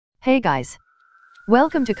Hey guys!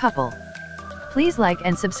 Welcome to Couple. Please like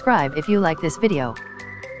and subscribe if you like this video.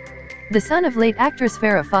 The son of late actress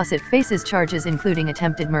Farrah Fawcett faces charges including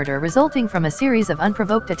attempted murder resulting from a series of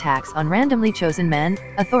unprovoked attacks on randomly chosen men,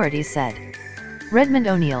 authorities said. Redmond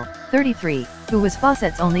O'Neal, 33, who was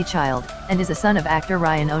Fawcett's only child, and is a son of actor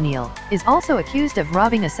Ryan O'Neal, is also accused of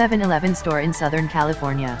robbing a 7-Eleven store in Southern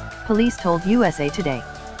California, police told USA Today.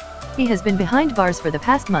 He has been behind bars for the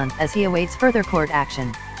past month as he awaits further court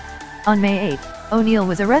action. On May 8, O'Neal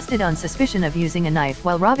was arrested on suspicion of using a knife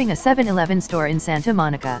while robbing a 7-Eleven store in Santa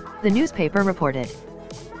Monica, the newspaper reported.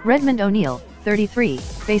 Redmond O'Neal, 33,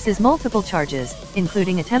 faces multiple charges,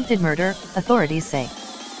 including attempted murder, authorities say.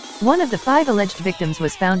 One of the 5 alleged victims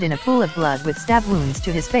was found in a pool of blood with stab wounds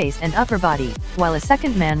to his face and upper body, while a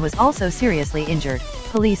second man was also seriously injured,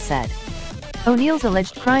 police said. O'Neal's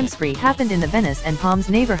alleged crime spree happened in the Venice and Palms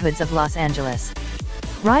neighborhoods of Los Angeles.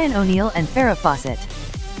 Ryan O'Neal and Farrah Fawcett.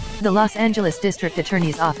 The Los Angeles District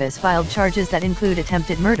Attorney's Office filed charges that include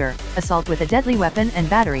attempted murder, assault with a deadly weapon and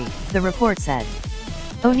battery, the report said.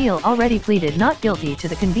 O'Neal already pleaded not guilty to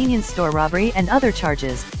the convenience store robbery and other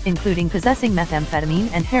charges, including possessing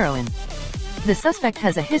methamphetamine and heroin. The suspect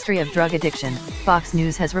has a history of drug addiction, Fox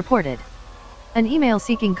News has reported. An email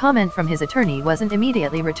seeking comment from his attorney wasn't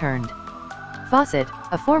immediately returned. Fawcett,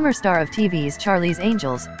 a former star of TV's Charlie's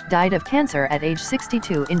Angels, died of cancer at age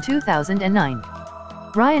 62 in 2009.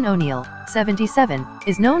 Ryan O'Neal, 77,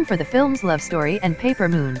 is known for the films Love Story and Paper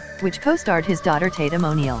Moon, which co-starred his daughter Tatum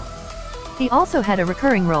O'Neal. He also had a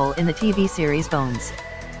recurring role in the TV series Bones.